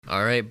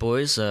All right,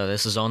 boys.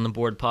 This is On the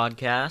Board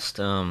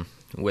podcast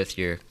with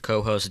your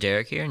co-host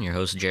Derek here and your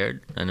host Jared,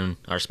 and then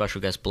our special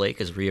guest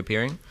Blake is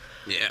reappearing.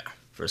 Yeah.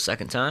 For a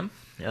second time.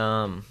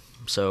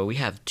 So we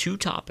have two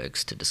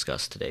topics to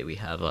discuss today. We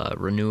have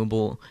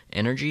renewable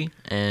energy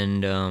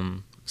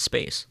and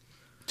space.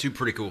 Two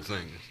pretty cool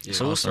things. Yeah.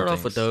 So we'll start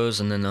off with those,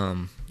 and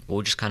then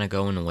we'll just kind of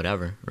go into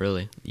whatever,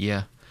 really.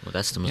 Yeah. What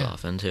that stems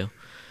off into.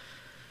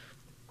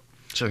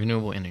 So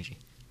renewable energy.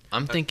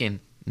 I'm thinking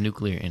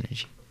nuclear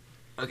energy.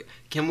 Okay.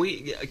 Can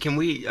we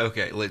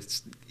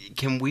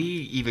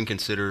even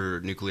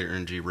consider nuclear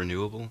energy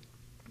renewable?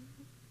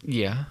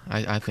 Yeah,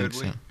 I think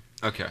so.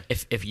 Okay.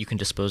 If you can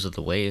dispose of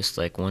the waste,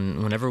 like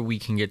whenever we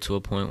can get to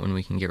a point when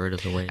we can get rid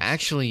of the waste.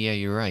 Actually, yeah,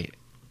 you're right.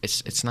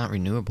 It's not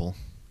renewable.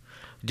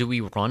 Do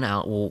we run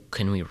out? Well,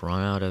 can we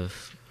run out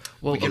of?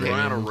 Well, we can run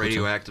out of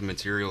radioactive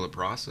material to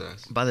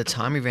process. By the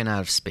time we ran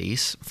out of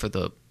space for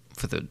the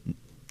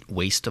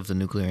waste of the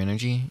nuclear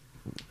energy,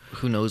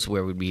 who knows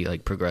where we'd be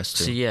progressed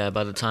to? So yeah,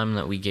 by the time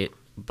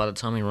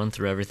we run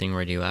through everything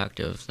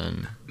radioactive,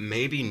 then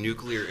maybe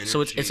nuclear energy.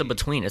 So it's in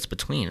between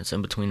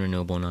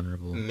renewable and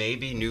unrenewable.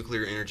 Maybe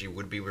nuclear energy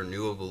would be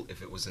renewable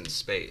if it was in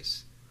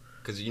space,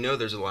 because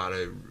there's a lot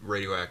of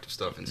radioactive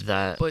stuff in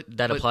space.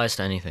 That applies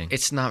to anything.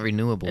 It's not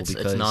renewable because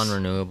it's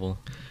non-renewable.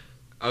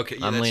 Okay,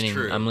 yeah, that's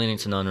true. I'm leaning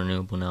to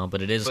non-renewable now,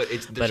 but it is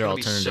better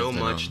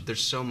alternative.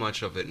 There's so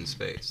much of it in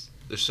space.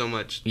 There's so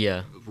much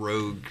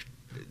rogue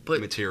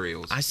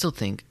materials. I still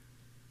think,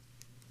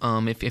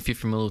 if you're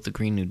familiar with the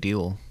Green New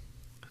Deal,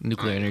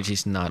 nuclear energy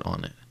is not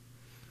on it.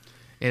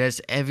 It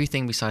has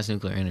everything besides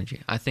nuclear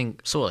energy. I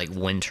think so. Like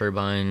wind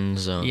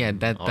turbines.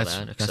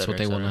 That's what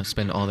they want to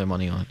spend all their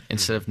money on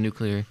instead of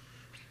nuclear.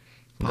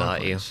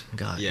 Got you.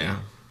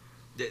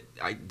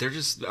 They're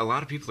just a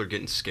lot of people are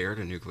getting scared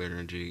of nuclear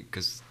energy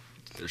because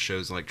there's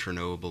shows like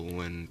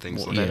Chernobyl and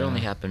things like that. That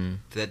only happened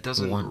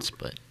once,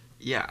 but.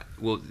 Yeah,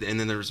 well, and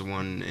then there was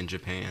one in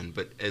Japan,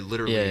 but it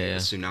literally a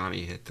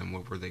tsunami hit them.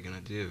 What were they gonna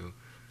do?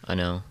 I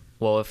know.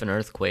 Well, if an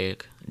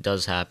earthquake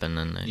does happen,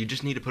 then you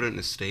just need to put it in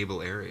a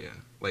stable area,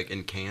 like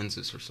in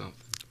Kansas or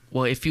something.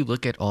 Well, if you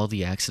look at all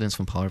the accidents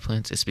from power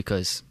plants, it's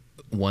because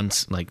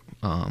once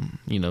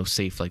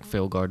safe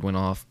fail guard went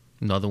off,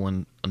 another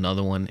one, and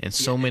there's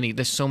so many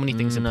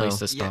things in place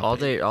to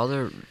stop it.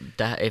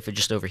 If it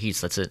just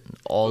overheats, that's it.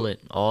 All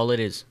it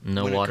is,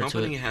 no water to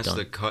it. When a company has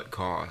to cut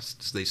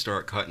costs, they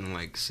start cutting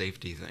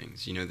safety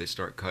things. They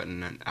start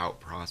cutting out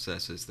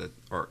processes that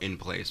are in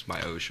place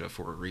by OSHA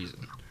for a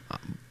reason.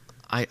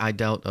 I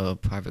doubt a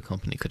private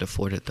company could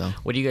afford it though.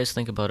 What do you guys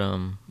think about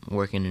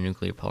working in a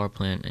nuclear power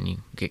plant and you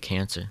get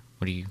cancer?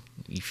 What do you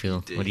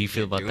feel? What do you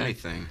feel about that?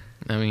 Anything.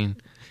 I mean,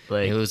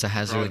 it was a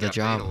hazard of the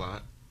job. A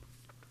lot.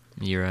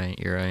 You're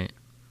right.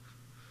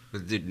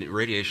 But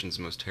radiation's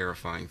the most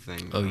terrifying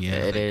thing. Oh yeah,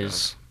 it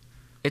is.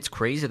 It's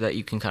crazy that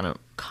you can kind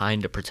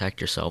of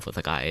protect yourself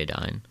with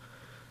iodine.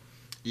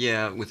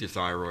 Yeah, with your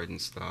thyroid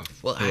and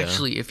stuff. Well,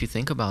 actually, if you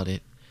think about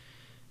it,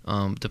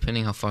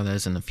 depending how far that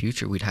is in the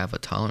future, we'd have a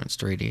tolerance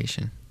to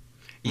radiation.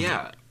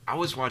 Yeah, I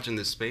was watching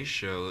this space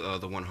show,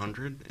 The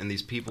 100, and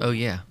these people. Oh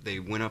yeah. They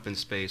went up in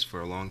space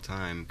for a long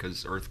time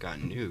because Earth got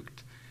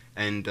nuked,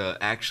 and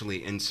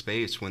actually in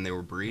space when they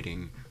were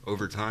breeding,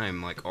 over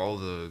time, all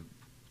the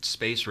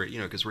space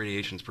because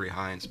radiation's pretty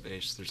high in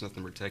space. There's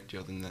nothing to protect you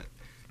other than that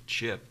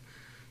chip.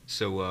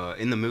 So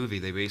in the movie,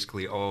 they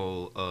basically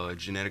all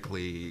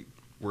genetically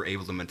were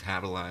able to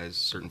metabolize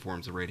certain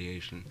forms of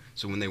radiation.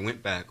 So when they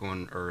went back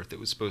on Earth, it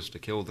was supposed to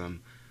kill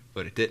them,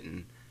 but it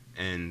didn't,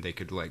 and they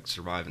could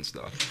survive and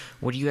stuff.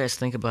 What do you guys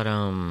think about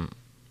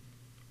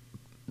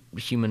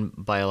human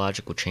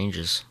biological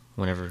changes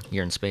whenever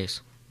you're in space?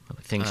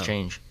 Things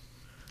change.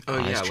 Oh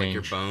yeah, change.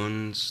 Your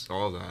bones,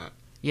 all that.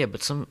 Yeah,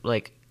 but some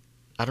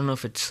I don't know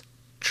if it's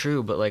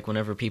true, but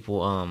whenever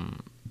people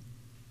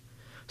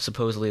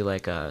supposedly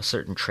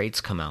certain traits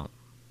come out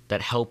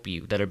that help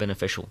you, that are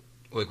beneficial.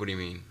 What do you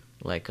mean?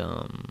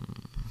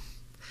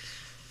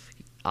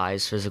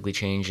 Eyes physically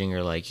changing,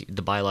 or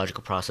the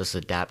biological process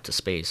adapt to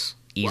space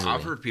easily. Well,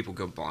 I've heard people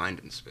go blind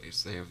in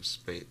space. They have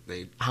space.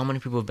 How many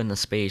people have been to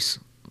space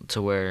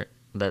to where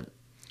that?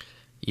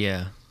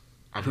 Yeah.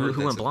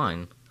 Who went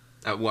blind?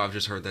 Well, I've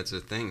just heard that's a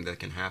thing that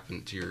can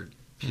happen to your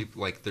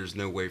people. There's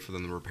no way for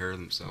them to repair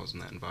themselves in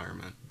that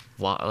environment.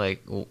 Why?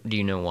 Do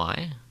you know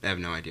why? I have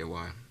no idea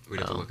why. We'd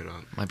have to look it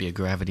up. Might be a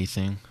gravity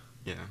thing.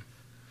 Yeah.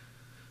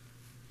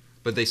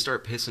 But they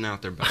start pissing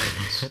out their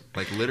bones.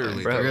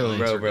 Literally, bro, their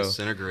bones are bro.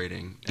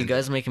 disintegrating. You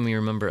guys making me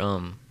remember,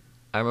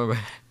 I remember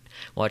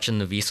watching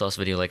the Vsauce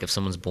video, if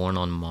someone's born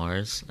on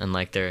Mars, and,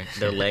 their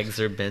legs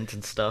are bent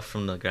and stuff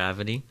from the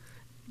gravity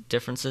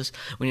differences.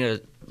 We need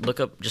to look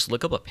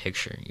up a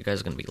picture. You guys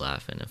are going to be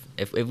laughing.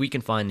 If we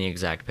can find the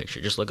exact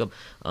picture, just look up,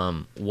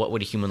 what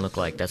would a human look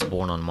like that's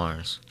born on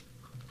Mars?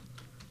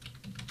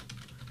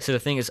 So the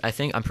thing is,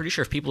 I'm pretty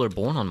sure if people are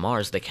born on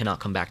Mars, they cannot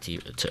come back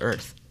to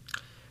Earth.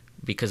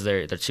 Because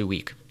they're too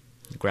weak,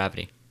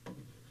 gravity,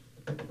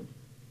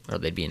 or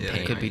they'd be in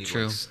pain. It could be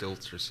true.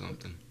 Stilts or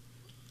something.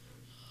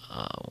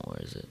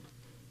 Where is it?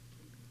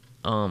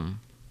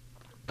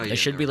 Oh, yeah, It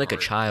should be their like a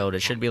heart- child. It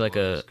should be like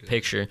heart a was good.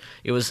 picture.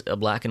 It was a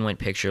black and white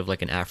picture of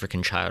like an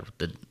African child with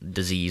the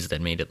disease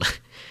that made it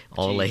like,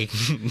 all like.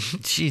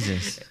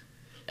 Jesus.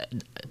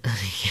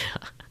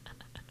 Yeah.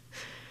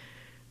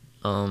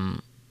 I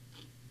mean,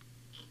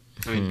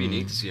 it'd be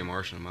neat to see a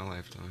Martian in my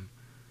lifetime.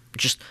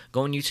 Just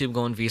go on YouTube,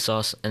 go on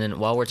Vsauce, and then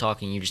while we're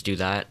talking, you just do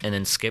that, and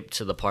then skip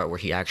to the part where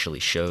he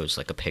actually shows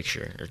like a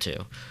picture or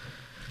two.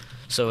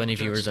 So any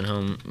viewers at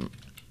home,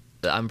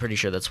 I'm pretty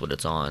sure that's what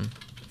it's on.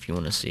 If you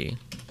want to see,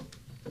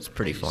 it's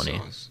pretty funny.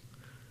 Vsauce.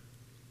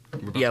 We're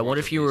about Yeah, to what watch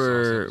if a you Vsauce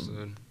were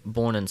episode.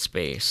 born in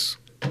space?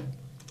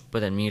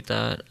 But then mute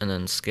that, and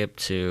then skip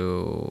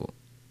to.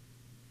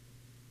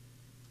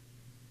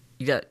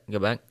 You got go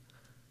back.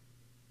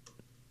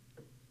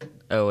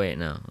 Oh wait,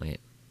 no, wait.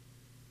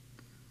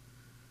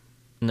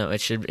 No, it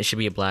should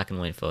be a black and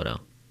white photo.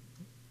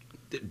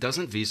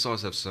 Doesn't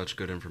Vsauce have such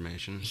good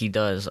information? He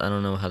does. I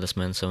don't know how this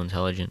man's so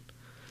intelligent.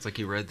 It's like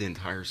he read the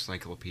entire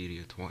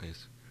encyclopedia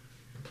twice.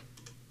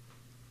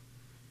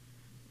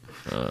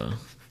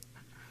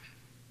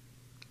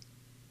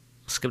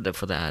 Skip that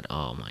for that.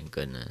 Oh my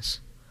goodness.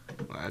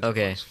 Well, that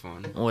Okay. was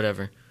fun.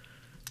 Whatever.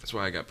 That's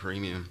why I got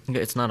premium.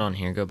 It's not on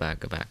here. Go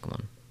back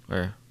one.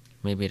 Or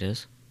maybe it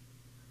is.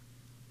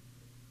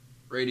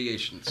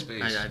 Radiation,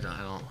 space. I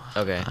don't.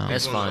 Okay,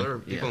 that's People on fine. the other-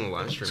 People on the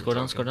live stream. Scroll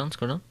down, talking.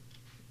 scroll down.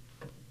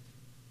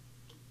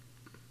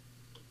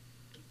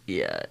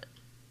 Yeah.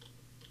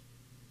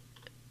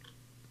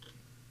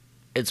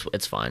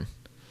 It's fine.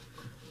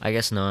 I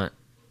guess not.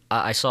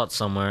 I saw it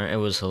somewhere. It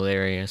was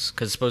hilarious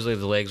because supposedly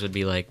the legs would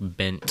be like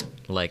bent,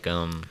 like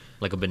a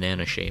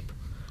banana shape.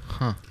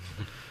 Huh.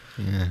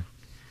 Yeah.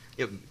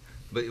 Yeah,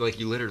 but like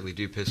you literally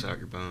do piss out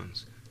your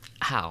bones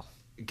How?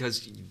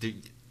 because the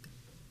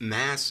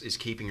mass is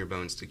keeping your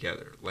bones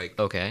together. Like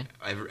Okay.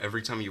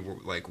 every time you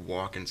like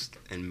walk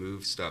and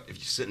move stuff, if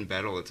you sit in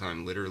bed all the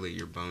time, literally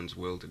your bones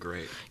will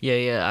degrade.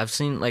 Yeah. I've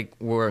seen like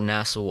where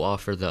NASA will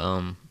offer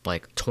the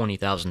like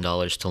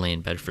 $20,000 to lay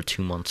in bed for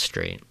 2 months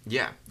straight.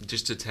 Yeah,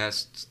 just to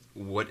test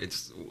what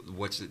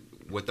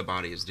the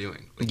body is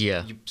doing. Like,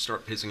 Yeah. you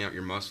start pissing out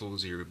your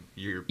muscles. Your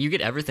You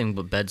get everything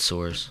but bed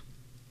sores.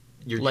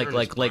 Like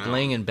urine is brown.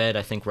 laying in bed,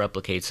 I think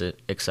replicates it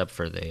except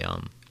for the you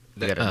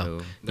That- gotta oh.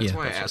 move. That's Yeah.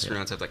 why That's what-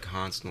 astronauts have to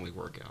constantly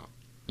work out.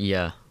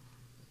 Yeah.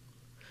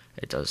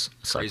 It does.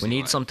 It's like Crazy we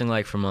need life. something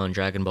like from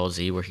Dragon Ball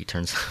Z where he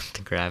turns off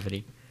the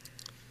gravity.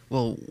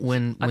 Well,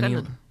 when you.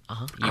 You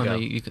Oh, go. no,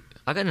 you could,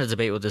 I got in a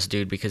debate with this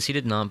dude because he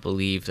did not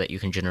believe that you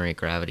can generate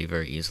gravity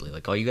very easily.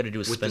 Like all you got to do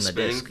is With spin the the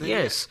spinning disc. thing?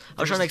 Yes,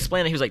 I was trying to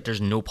explain it. He was like, "There's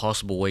no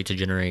possible way to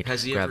generate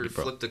Has he gravity, ever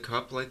bro." flipped a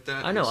cup like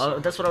that? I know.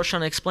 and That's what I was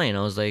trying to explain.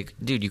 I was like,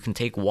 "Dude, you can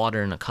take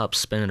water in a cup,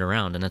 spin it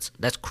around, and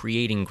that's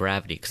creating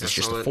gravity because it's I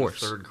just saw a that in force."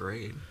 third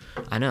grade.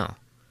 I know.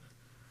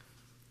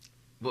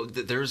 Well,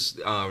 there's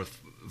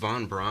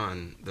von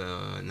Braun,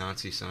 the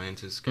Nazi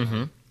scientist guy,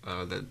 Mhm.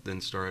 that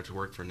then started to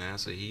work for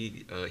NASA.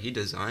 He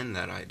designed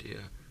that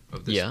idea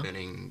of the Yeah.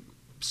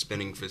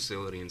 spinning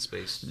facility in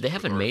space. They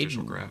haven't with made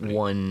artificial gravity.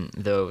 one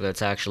though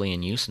that's actually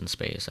in use in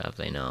space, have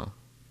they? No.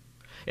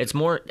 It's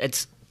more.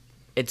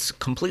 It's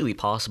completely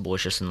possible.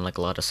 It's just in like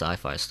a lot of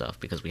sci-fi stuff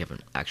because we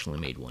haven't actually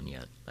made one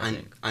yet. I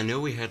think. I know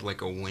we had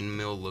like a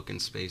windmill-looking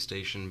space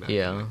station back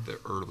Yeah. in like the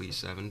early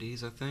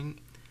 '70s, I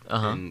think.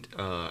 Uh-huh. And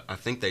I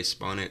think they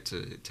spun it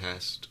to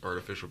test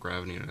artificial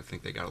gravity, and I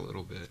think they got a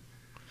little bit.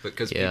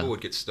 Because Yeah. people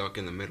would get stuck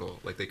in the middle,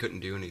 like they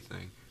couldn't do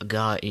anything.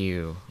 Got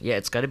you. Yeah,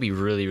 it's got to be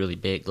really, really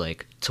big,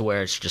 like to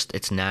where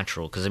it's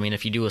natural. Because I mean,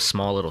 if you do a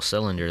small little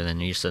cylinder, then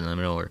you sit in the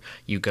middle, or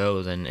you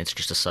go, then it's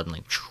just a sudden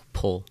like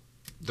pull,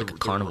 like a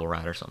carnival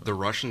ride or something. The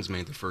Russians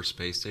made the first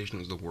space station. It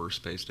was the worst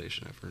space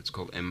station ever. It's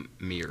called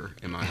Mir,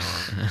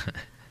 M-I-R.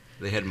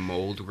 They had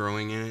mold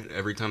growing in it.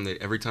 Every time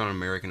an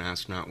American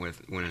astronaut went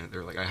in it,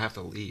 they're like, I have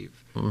to leave.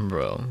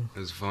 Bro, It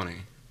was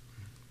funny.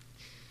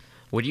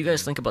 what do you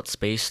guys think about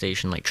space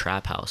station like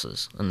trap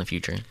houses in the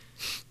future?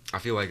 I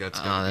feel like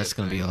that's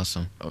gonna be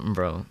awesome.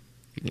 Bro,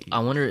 I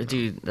wonder,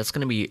 dude, that's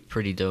gonna be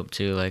pretty dope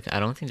too. Like, I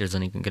don't think there's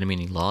gonna be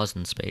any laws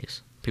in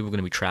space. People are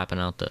gonna be trapping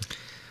out the.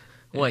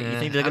 What you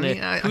think they're I gonna?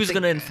 mean, I who's think-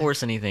 gonna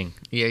enforce anything?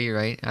 Yeah, you're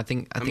right. I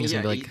think it's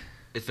gonna be like.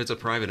 If it's a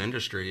private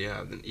industry,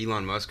 yeah, then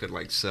Elon Musk could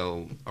like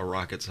sell a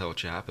rocket to El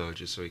Chapo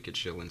just so he could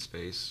chill in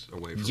space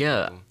away from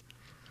Yeah. people.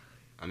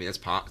 I mean, that's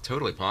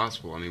totally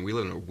possible. I mean, we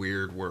live in a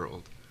weird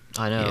world.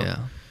 I know.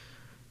 Yeah.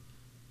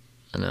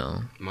 I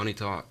know. Money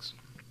talks.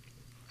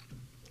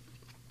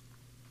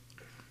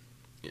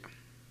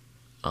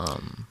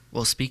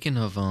 Well, speaking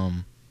of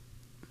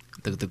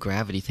the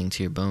gravity thing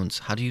to your bones,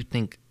 how do you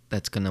think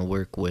that's gonna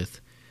work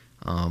with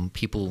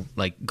people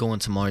like going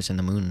to Mars and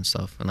the moon and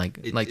stuff, and like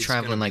It's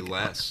traveling gonna like be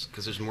less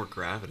because there's more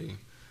gravity,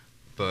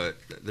 but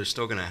they're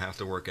still gonna have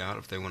to work out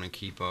if they want to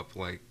keep up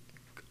like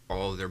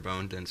all of their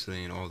bone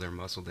density and all their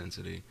muscle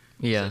density.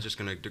 Yeah. It's just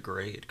gonna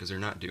degrade because they're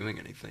not doing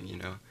anything, you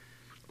know.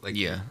 Like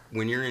Yeah.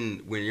 when you're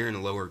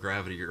in lower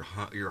gravity, your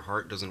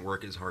heart doesn't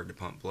work as hard to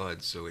pump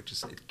blood, so it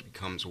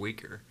becomes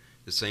weaker.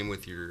 The same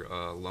with your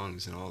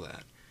lungs and all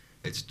that.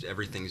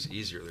 Everything's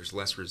easier. There's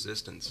less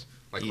resistance.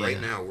 Like right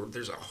Yeah. now,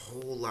 there's a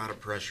whole lot of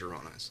pressure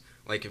on us.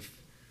 Like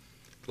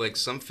like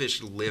some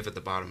fish live at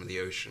the bottom of the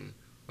ocean,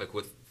 like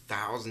with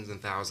thousands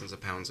and thousands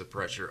of pounds of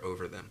pressure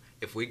over them.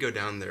 If we go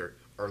down there,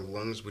 our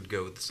lungs would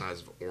go the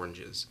size of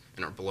oranges,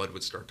 and our blood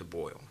would start to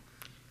boil.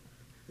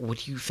 What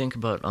do you think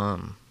about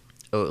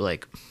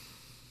like,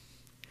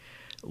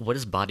 what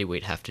does body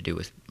weight have to do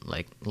with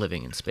like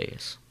living in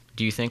space?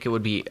 Do you think it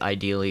would be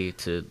ideally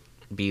to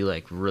be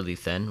like really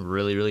thin,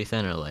 really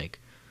thin, or like?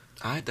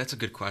 That's a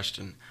good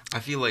question. I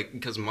feel like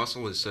because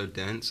muscle is so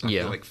dense, I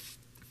Yeah. feel like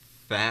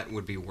fat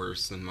would be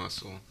worse than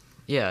muscle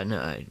Yeah, no,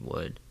 I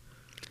would.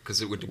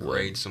 because it would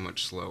degrade so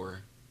much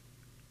slower.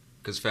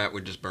 Because fat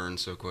would just burn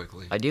so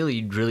quickly. Ideally,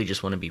 you'd really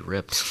just want to be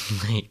ripped.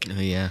 Like, Oh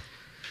yeah.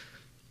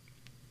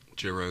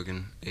 Joe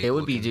Rogan. it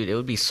would be, ape-looking. dude. It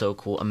would be so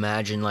cool.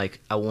 Imagine, like,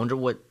 I wonder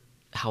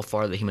how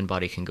far the human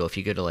body can go if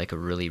you go to like a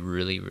really,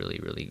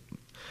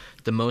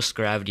 the most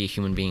gravity a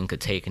human being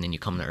could take, and then you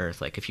come to Earth.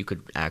 Like, if you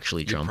could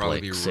actually You'd jump probably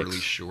like be six. really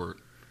short.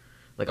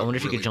 Like, I wonder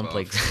if you could really jump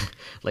like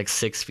like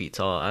 6 feet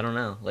tall. I don't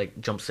know. Like,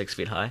 jump 6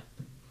 feet high.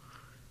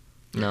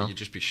 No, You'd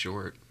just be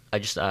short.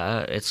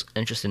 it's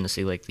interesting to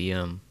see like the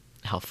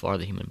how far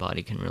the human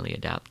body can really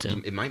adapt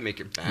to. It might make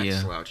your back Yeah.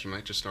 slouch. You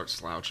might just start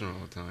slouching all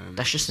the time.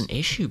 That's just an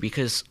issue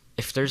because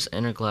if there's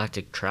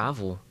intergalactic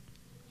travel,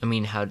 I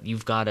mean,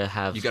 you've got to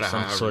have You got a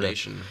some high sort of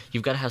elevation.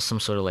 you've got to have some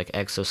sort of like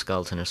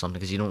exoskeleton or something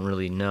because you don't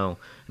really know.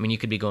 I mean, you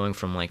could be going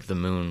from like the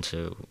moon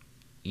to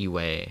you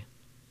weigh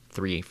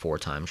 3-4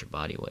 times your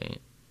body weight.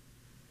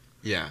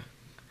 Yeah.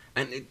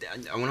 And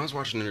when I was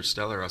watching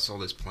Interstellar, I saw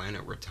this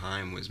planet where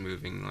time was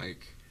moving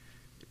like.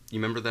 You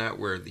remember that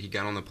where he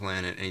got on the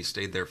planet and he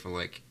stayed there for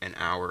like an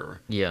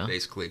hour, Yeah.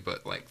 basically,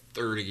 but like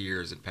 30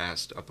 years had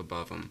passed up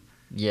above him.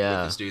 Yeah.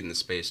 With this dude in the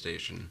space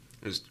station.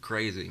 It was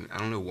crazy. I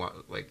don't know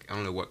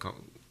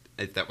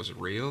if that was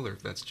real or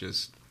if that's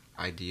just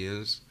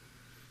ideas.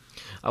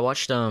 I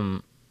watched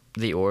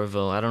the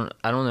Orville. I don't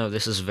know.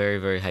 This is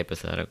very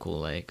hypothetical.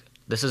 Like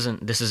this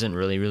isn't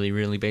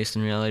really based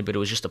in reality, but it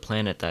was just a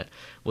planet that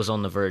was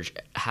on the verge.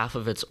 Half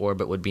of its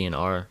orbit would be in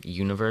our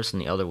universe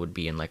and the other would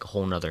be in like a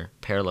whole nother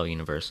parallel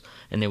universe.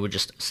 And they would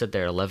just sit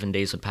there. 11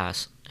 days would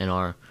pass in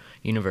our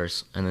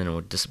universe and then it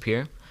would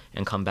disappear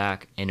and come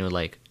back and it would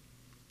like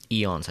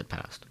eons had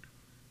passed.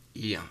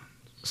 Yeah.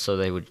 So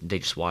they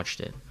just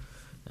watched it.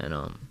 And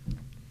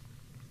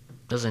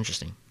it was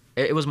interesting.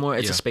 It was more,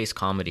 it's Yeah. a space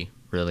comedy,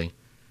 really.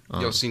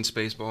 Y'all seen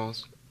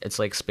Spaceballs? It's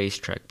like Space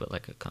Trek, but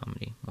like a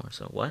comedy more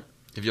so. What?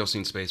 Have y'all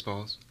seen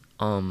Spaceballs?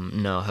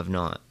 No, have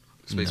not.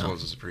 Spaceballs No.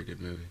 is a pretty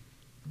good movie.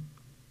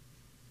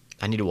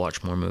 I need to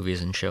watch more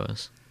movies and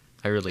shows.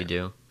 I really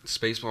do.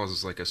 Spaceballs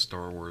is like a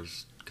Star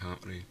Wars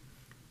comedy.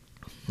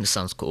 This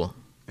sounds cool.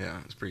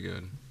 Yeah, it's pretty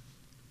good.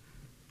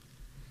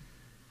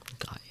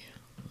 Got you.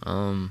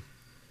 I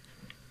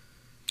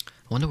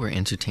wonder where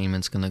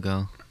entertainment's gonna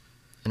go.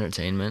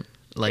 Entertainment.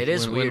 Like it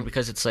is when- weird when-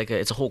 because it's like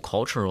it's a whole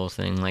cultural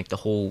thing. Like the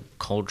whole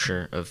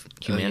culture of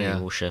humanity yeah.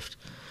 will shift.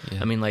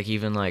 Yeah. I mean, like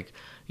even like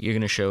you're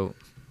gonna show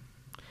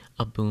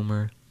a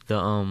boomer,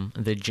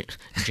 the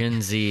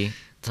Gen Z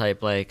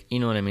type, like you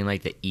know what I mean,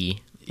 like the E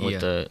with Yeah.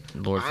 the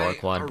Lord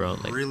Farquaad, bro.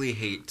 I Like really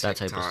hate that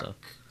TikTok type of stuff.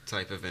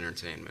 type of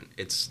entertainment.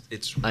 It's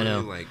I really know.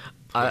 like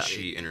I-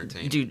 pushy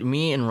entertainment. Dude,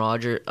 me and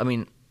Roger. I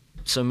mean,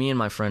 so me and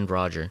my friend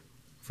Roger,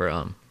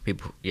 for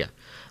people, yeah.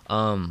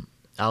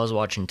 I was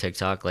watching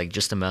TikTok like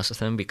just to mess with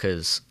him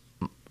because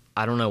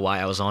I don't know why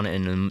I was on it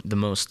and the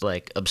most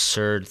like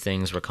absurd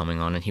things were coming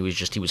on and he was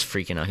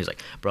freaking out. He was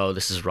like, "Bro,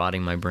 this is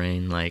rotting my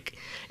brain." Like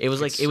it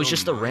was like It's it was so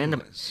just the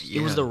random. mindless.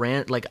 It was the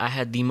like I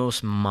had the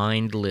most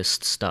mindless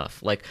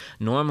stuff. Like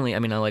normally, I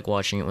mean, I like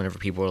watching it whenever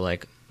people are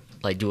like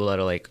do a lot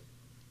of like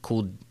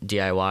cool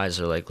DIYs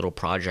or like little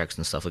projects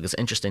and stuff. Like it's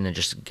interesting to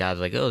just gather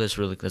like, oh, that's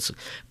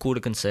cool to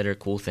consider,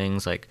 cool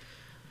things like,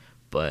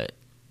 but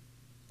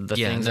the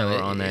things that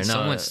were on there,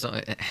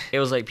 it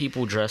was like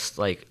people dressed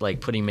like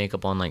putting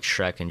makeup on like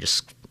Shrek and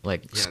just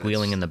like Yeah,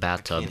 squealing in the I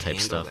bathtub can't type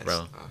handle stuff, that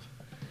bro. stuff.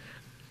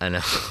 I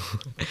know.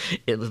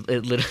 it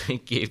literally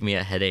gave me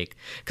a headache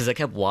because I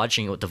kept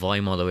watching it with the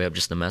volume all the way up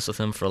just to mess with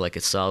him for like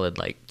a solid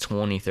like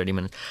 20-30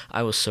 minutes.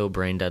 I was so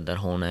brain dead that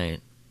whole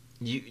night.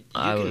 You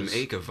I can was-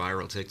 make a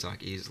viral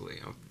TikTok easily.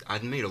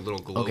 I'd made a little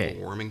global Okay.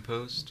 warming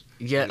post.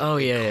 Yeah. and Oh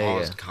it yeah.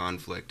 caused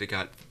conflict. It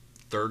got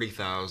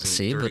 30,000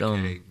 See, but,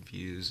 30K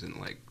views and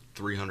like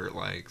 300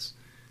 likes.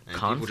 And people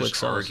Conflict just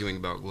sells. arguing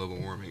about global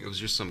warming. It was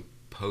just some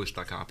post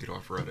I copied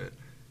off Reddit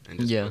and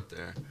just Yeah. put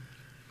there.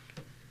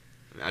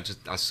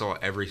 I saw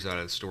every side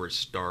of the story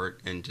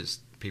start and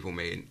just people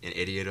made an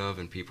idiot of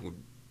and people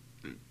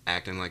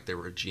acting like they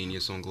were a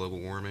genius on global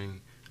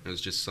warming. It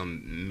was just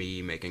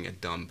me making a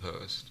dumb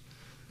post.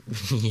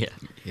 yeah.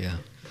 Yeah.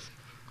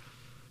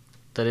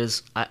 That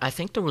is, I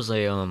think there was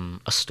a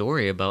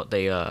story about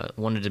they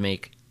wanted to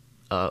make,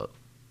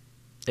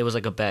 it was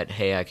like a bet,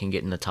 hey, I can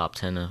get in the top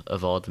 10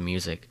 of all the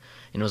music,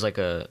 and it was like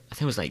I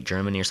think it was like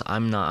Germany or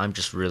something. I'm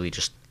just really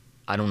just,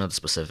 I don't know the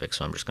specifics,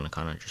 so I'm just gonna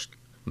kind of just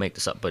make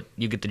this up, but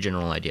you get the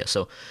general idea.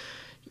 So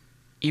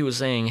he was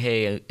saying,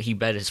 hey, he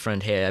bet his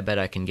friend, hey, I bet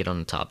I can get on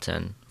the top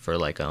 10 for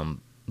like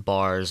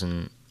bars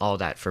and all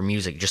that for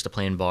music, just to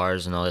play in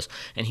bars and all this,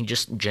 and he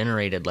just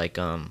generated like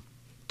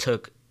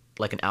took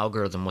like an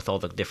algorithm with all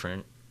the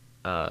different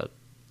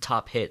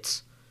top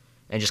hits,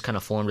 and just kind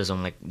of formed his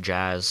own like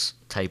jazz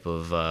type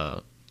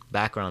of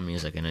background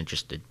music, and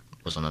it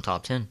was on the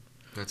top 10.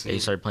 That's He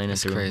neat. started playing it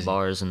That's through crazy.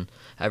 bars and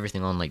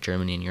everything on like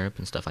Germany and Europe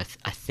and stuff. I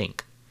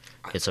think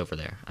it's over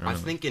there. I don't I know.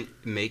 think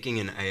making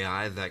an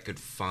AI that could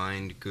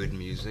find good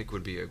music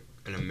would be an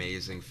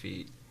amazing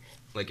feat.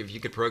 Like if you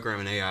could program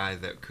an AI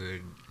that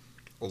could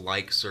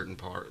like certain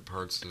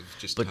parts of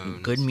just But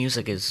tones. good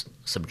music is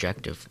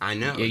subjective. I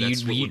know, Yeah,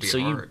 that's what would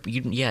be hard.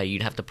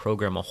 You'd have to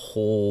program a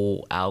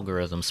whole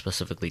algorithm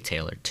specifically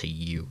tailored to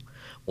you,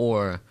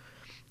 or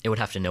it would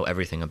have to know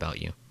everything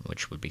about you,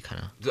 which would be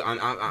kind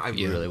of.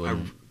 You really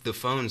wouldn't. The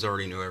phones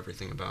already know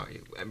everything about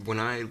you. When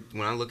I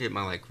look at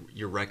my like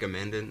your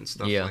recommended and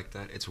stuff Yeah. like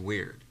that, it's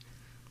weird.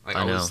 Like,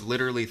 I I was know.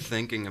 literally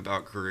thinking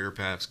about career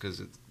paths because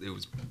it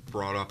was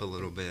brought up a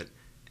little bit,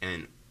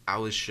 and I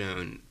was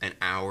shown an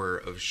hour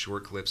of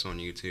short clips on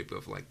YouTube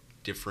of like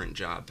different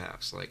job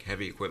paths, like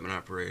heavy equipment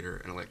operator,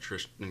 an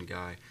electrician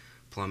guy,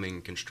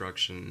 plumbing,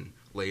 construction,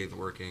 lathe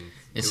working.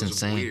 It's it was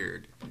insane.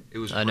 weird. It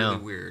was I really know.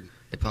 weird.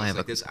 They probably I was have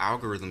like, a- this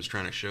algorithm's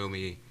trying to show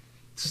me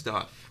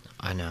stuff.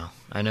 I know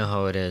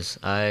how it is.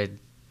 I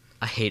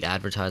hate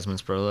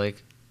advertisements, bro.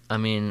 Like, I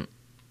mean,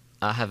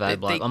 I have ad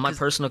block on my 'cause-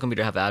 personal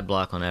computer. I have ad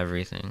block on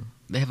everything.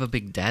 They have a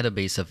big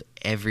database of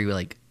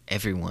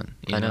everyone.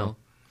 You I know. know.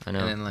 And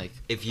then like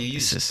If you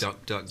use It's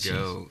just-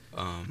 DuckDuckGo,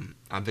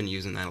 I've been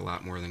using that a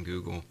lot more than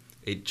Google.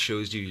 It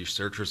shows you your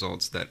search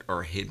results that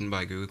are hidden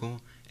by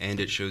Google, and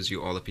it shows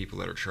you all the people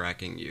that are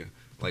tracking you.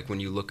 Like when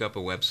you look up a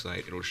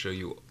website, it'll show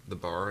you the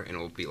bar, and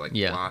it'll be like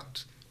Yeah.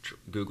 blocked.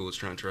 Google is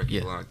trying to track you,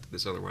 Yeah. blocked.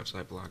 This other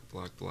website,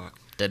 blocked.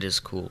 That is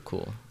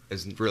cool.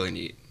 It's really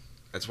neat.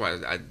 That's why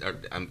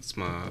it's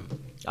my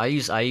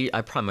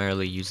I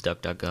primarily use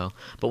DuckDuckGo,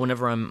 but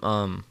whenever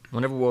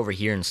whenever we're over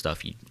here and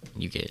stuff,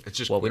 you get. It's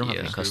just well, we don't have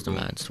yeah, any custom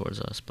Google. ads towards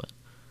us, but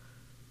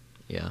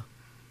yeah.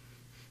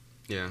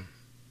 yeah.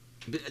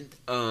 But,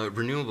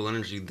 renewable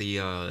energy.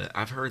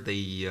 I've heard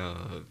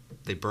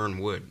they burn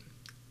wood.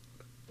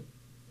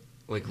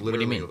 Like do you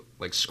literally, mean?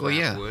 like scrap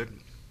yeah. wood.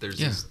 There's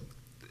Yeah. these,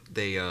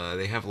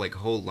 they have like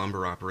whole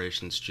lumber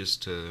operations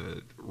just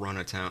to run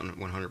a town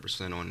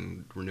 100%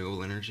 on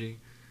renewable energy,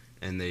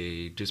 and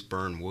they just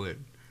burn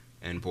wood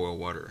and boil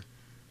water,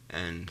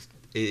 and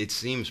it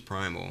seems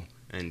primal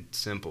and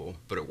simple,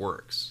 but it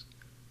works.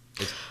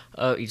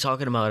 You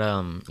talking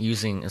about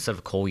using, instead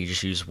of coal, you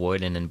just use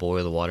wood and then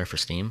boil the water for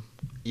steam?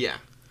 Yeah,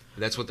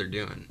 that's what they're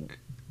doing.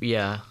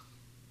 Yeah.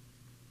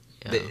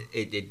 Yeah.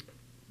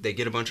 They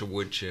get a bunch of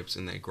wood chips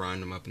and they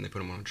grind them up and they put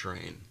them on a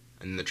train,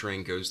 and the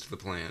train goes to the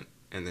plant,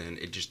 and then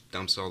it just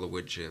dumps all the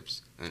wood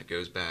chips, and it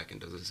goes back and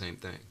does the same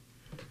thing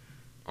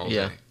all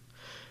Yeah. day.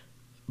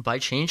 By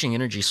changing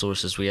energy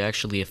sources, we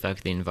actually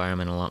affect the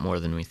environment a lot more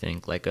than we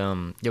think. Like,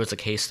 there was a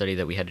case study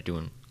that we had to do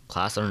in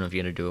class. I don't know if you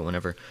had to do it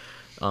whenever,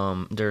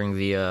 during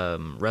the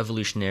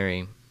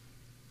revolutionary,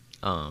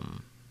 the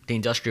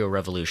Industrial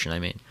Revolution. I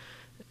mean,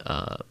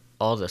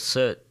 all the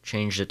soot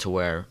changed it to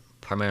where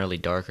primarily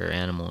darker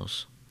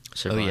animals oh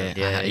survived.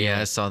 yeah,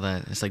 I saw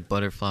that. It's like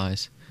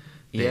butterflies.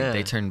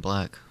 They turn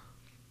black.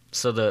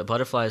 So the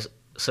butterflies.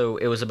 So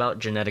it was about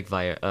genetic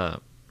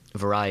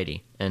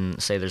variety,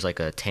 and say there's like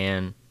a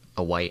tan,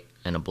 a white,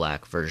 and a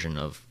black version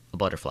of a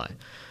butterfly.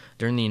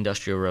 During the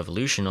Industrial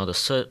Revolution, all the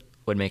soot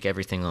would make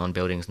everything on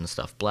buildings and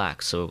stuff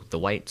black. So the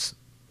whites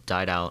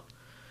died out,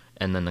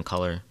 and then the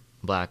color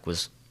black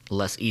was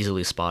less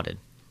easily spotted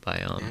by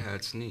Yeah,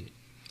 that's neat.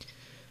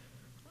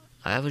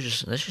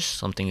 that's just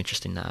something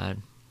interesting to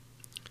add.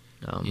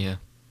 Yeah.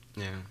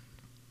 Yeah.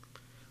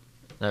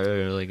 Not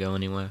really go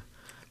anywhere,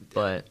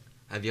 but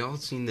Have y'all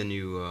seen the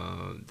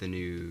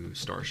new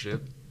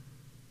Starship?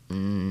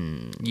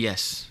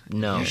 Yes.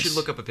 no. You should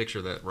look up a picture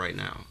of that right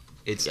now.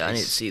 I need to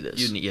see this.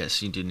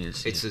 Yes, you do need to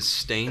see It's it. a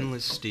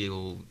stainless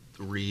steel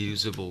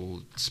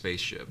reusable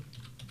spaceship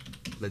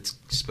that's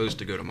supposed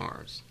to go to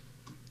Mars.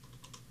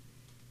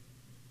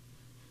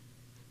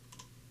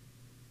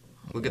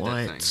 Look at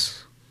that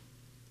thing.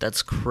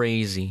 That's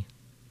crazy.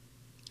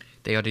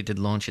 They already did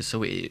launch it,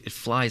 so it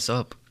flies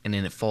up and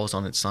then it falls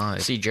on its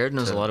side. See, Jared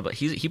knows a So- lot about.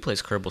 He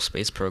plays Kerbal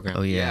Space Program.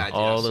 Oh, yeah. dude,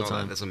 all I the saw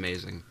time. That. That's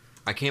amazing.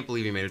 I can't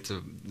believe he made it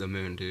to the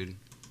moon, dude.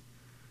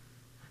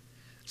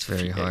 It's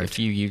very A hard.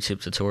 few YouTube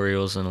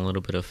tutorials and a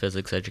little bit of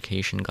physics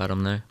education got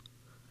him there.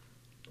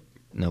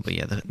 No, but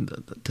yeah,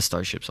 the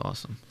Starship's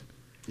awesome.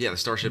 Yeah, the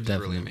Starship is really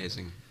Definitely.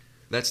 amazing.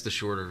 That's the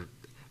shorter,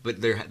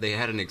 but they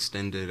had an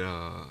extended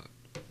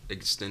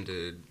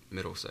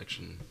middle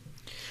section.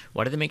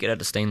 Why did they make it out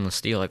of stainless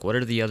steel? Like, what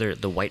are the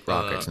white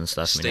rockets and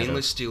stuff made out of?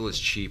 Stainless steel is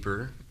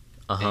cheaper,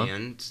 Uh-huh.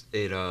 and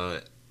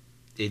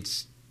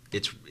it's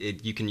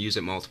you can use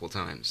it multiple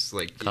times.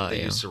 Like Oh, they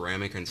yeah. use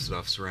ceramic and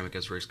stuff. Ceramic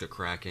has risk of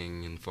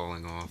cracking and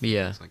falling off.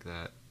 Yeah. And things like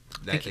that.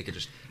 think- They could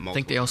just. I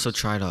think they also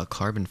multiple times. tried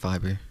carbon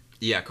fiber.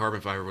 Yeah, carbon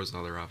fiber was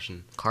another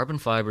option. Carbon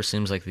fiber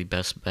seems like the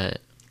best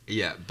bet.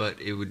 Yeah, but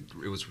it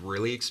was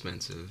really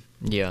expensive.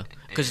 Yeah,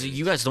 because And-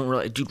 you guys don't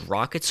really, dude.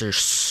 Rockets are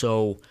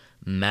so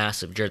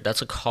massive, Jared.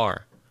 That's a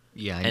car.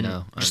 Yeah, I and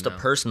know. just the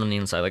person on the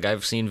inside. Like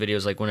I've seen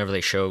videos like whenever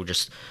they show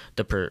just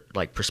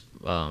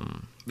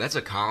That's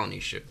a colony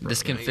ship. Bro.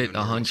 This can Not fit even a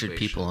normal 100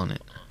 people spaceship. on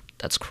it.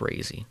 that's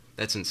crazy.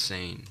 That's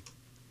insane.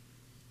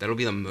 That'll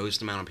be the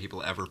most amount of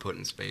people ever put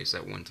in space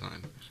at one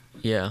time.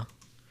 Yeah.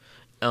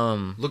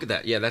 Look at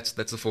that. Yeah, that's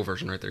the full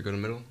version right there. Go to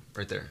the middle,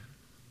 right there.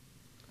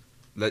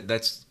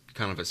 That's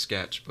kind of a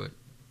sketch, but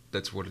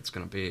that's what it's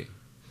gonna be.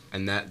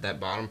 And that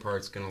bottom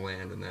part's gonna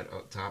land, and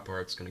that top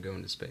part's gonna go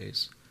into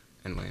space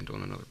and land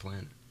on another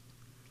planet.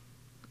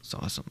 It's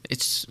awesome.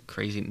 It's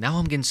crazy. Now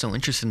I'm getting so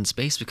interested in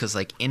space because,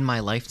 like, in my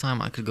lifetime,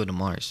 I could go to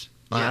Mars.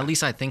 Yeah. At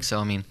least I think so.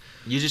 I mean,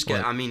 You just get.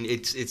 What? I mean,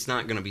 it's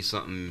not gonna be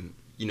something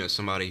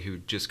somebody who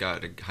just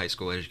got a high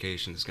school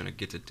education is gonna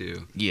get to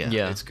do. yeah.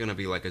 Yeah. It's gonna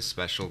be like a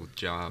special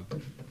job,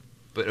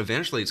 but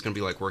eventually it's gonna be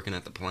like working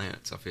at the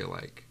plants. I feel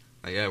like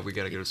yeah, we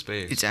gotta go to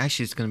space. It's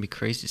going to be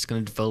crazy. It's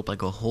going to develop,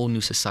 like, a whole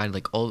new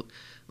society.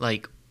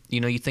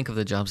 You think of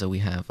the jobs that we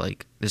have.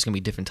 Like, there's going to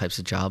be different types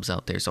of jobs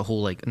out there. It's a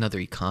whole, like, another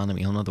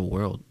economy, another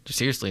world.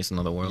 Seriously, it's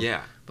another world.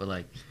 Yeah, But,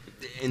 like,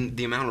 and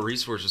the amount of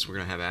resources we're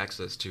gonna have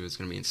access to is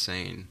gonna be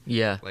insane.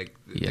 Yeah. Like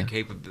Yeah. the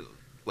capability,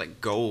 like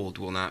gold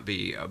will not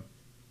be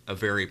a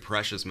very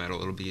precious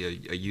metal. It'll be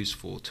a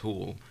useful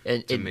tool.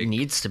 It to make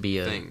needs to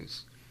be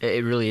things.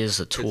 It really is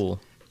a tool.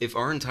 If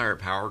our entire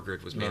power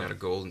grid was made Yeah. out of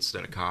gold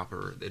instead of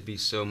copper, there'd be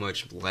so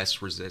much less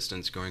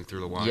resistance going through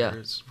the Yeah.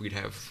 wires.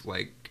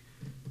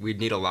 We'd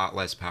need a lot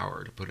less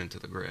power to put into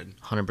the grid.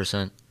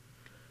 100%.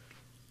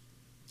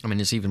 I mean,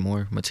 there's even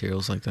more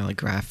materials like that, like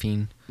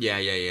graphene,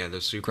 Yeah.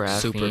 Those super.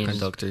 Graphene.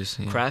 superconductors.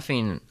 Yeah.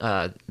 Graphene,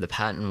 the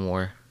patent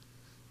war.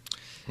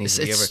 It's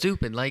Have you ever-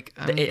 stupid. Like,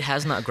 I mean, It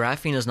has not.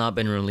 Graphene has not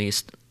been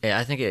released.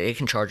 I think it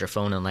can charge your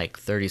phone in like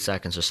 30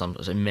 seconds or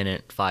something. A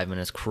minute, 5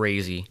 minutes,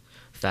 crazy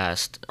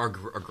fast. Are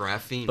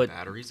graphene But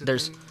batteries a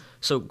there's thing?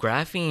 so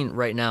graphene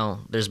right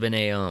now. There's been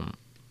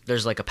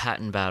there's like a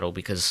patent battle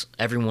because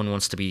everyone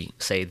wants to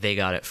say they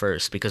got it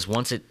first, because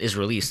once it is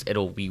released,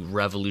 it'll be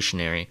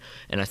revolutionary.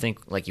 And I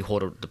think like you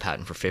hold the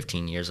patent for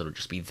 15 years, it'll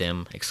just be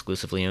them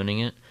exclusively owning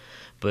it.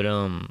 But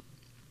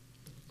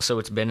so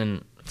it's been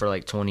in for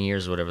like 20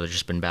 years or whatever. They've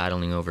just been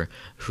battling over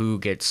who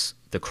gets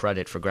the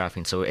credit for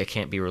graphene. So it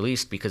can't be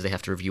released because they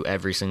have to review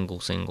every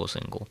single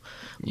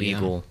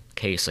legal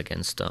case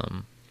against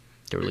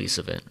the release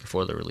of it,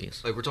 for the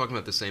release. Like we're talking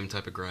about the same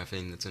type of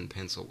graphene that's in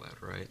pencil lead,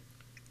 right?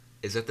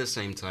 Is that the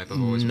same type of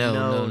no, always no,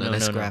 No,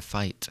 that's no.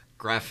 graphite.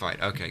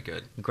 graphite? Okay,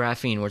 good.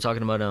 Graphene, we're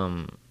talking about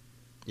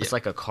it's Yeah.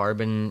 like a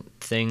carbon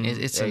thing.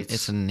 It's a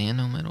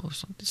nanometal or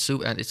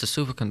something. It's a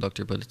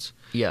superconductor, but it's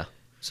yeah.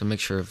 a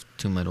mixture of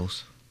two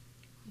metals.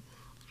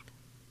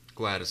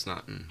 Glad it's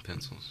not in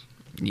pencils.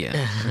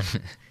 Yeah.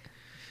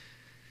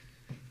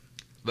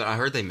 But I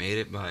heard they made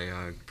it by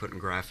putting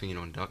graphene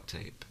on duct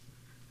tape.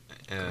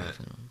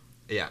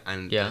 Yeah,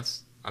 and Yeah.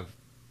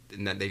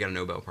 and that they got a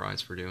Nobel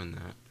Prize for doing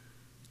that.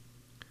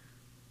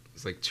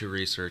 It's like two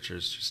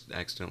researchers just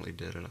accidentally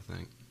did it, I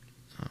think.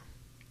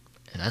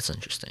 That's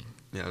interesting.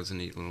 Yeah, it was a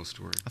neat little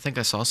story. I think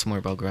I saw somewhere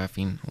about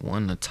graphene.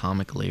 One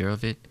atomic layer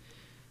of it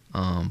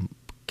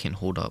can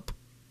hold up,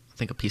 I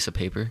think, a piece of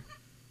paper.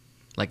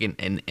 Like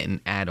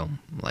an atom,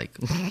 like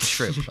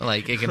strip.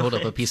 Like it can hold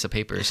up a piece of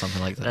paper or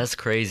something like that. That's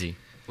crazy.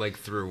 Like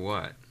through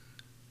what?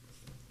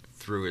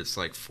 Through its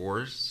like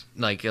force?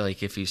 like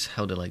if you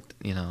held it like,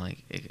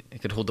 like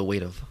it could hold the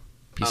weight of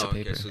a piece of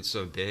paper. Okay, so it's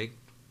so big.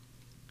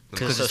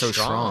 Because Because it's so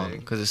strong. big.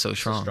 Because it's so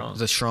strong. strong. It's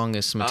the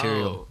strongest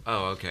material.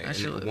 Oh, okay.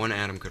 Actually- And one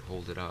atom could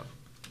hold it up.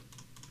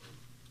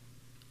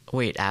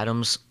 Wait,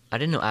 atoms? I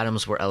didn't know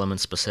atoms were element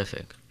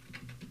specific.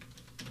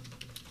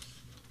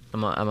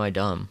 Am I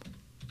dumb?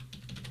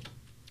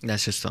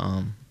 That's just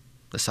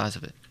the size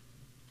of it.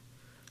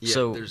 Yeah,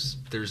 So, there's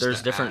There's the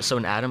different. So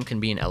atom. an atom can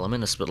be an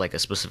element, like a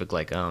specific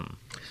like the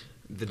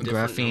different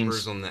graphene's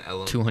numbers on the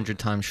element. 200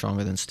 times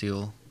stronger than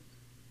steel,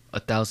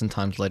 1,000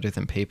 times lighter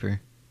than paper.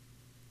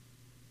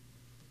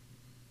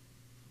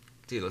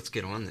 Dude, let's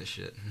get on this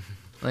shit.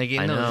 Like,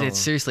 I know. it's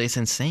seriously, it's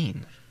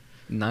insane.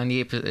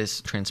 98%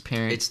 is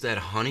transparent. It's that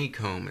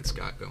honeycomb it's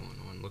got going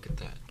on. Look at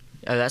that.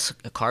 That's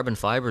carbon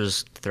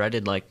fibers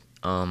threaded like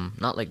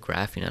not like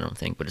graphene, I don't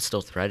think, but it's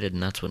still threaded,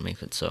 and that's what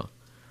makes it so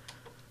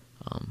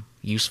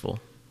useful,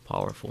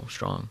 powerful,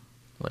 strong,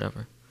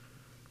 whatever.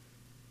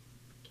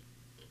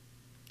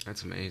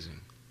 That's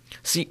amazing.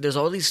 See, there's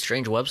all these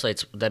strange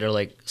websites that are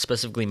like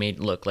specifically made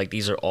look like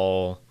these are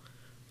all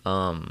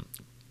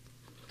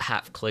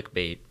half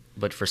clickbait,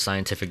 but for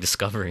scientific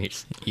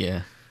discoveries.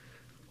 yeah.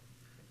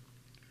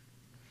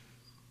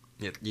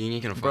 Yeah, you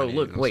can Bro, find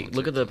look, wait,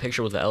 look at the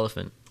picture with the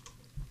elephant.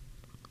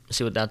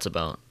 See what that's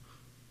about.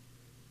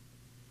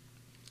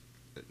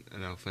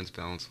 An elephant's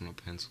balance on a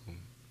pencil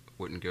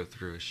wouldn't go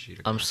through a sheet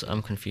of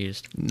I'm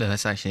confused. No,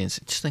 that's actually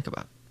insane. Just think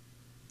about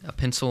it. A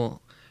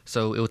pencil.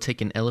 So it would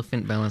take an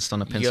elephant balanced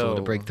on a pencil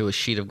to Yo. break through a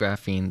sheet of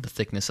graphene the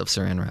thickness of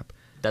saran wrap.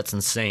 That's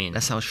insane.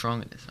 That's how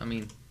strong it is. I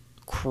mean,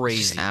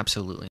 crazy. just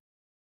absolutely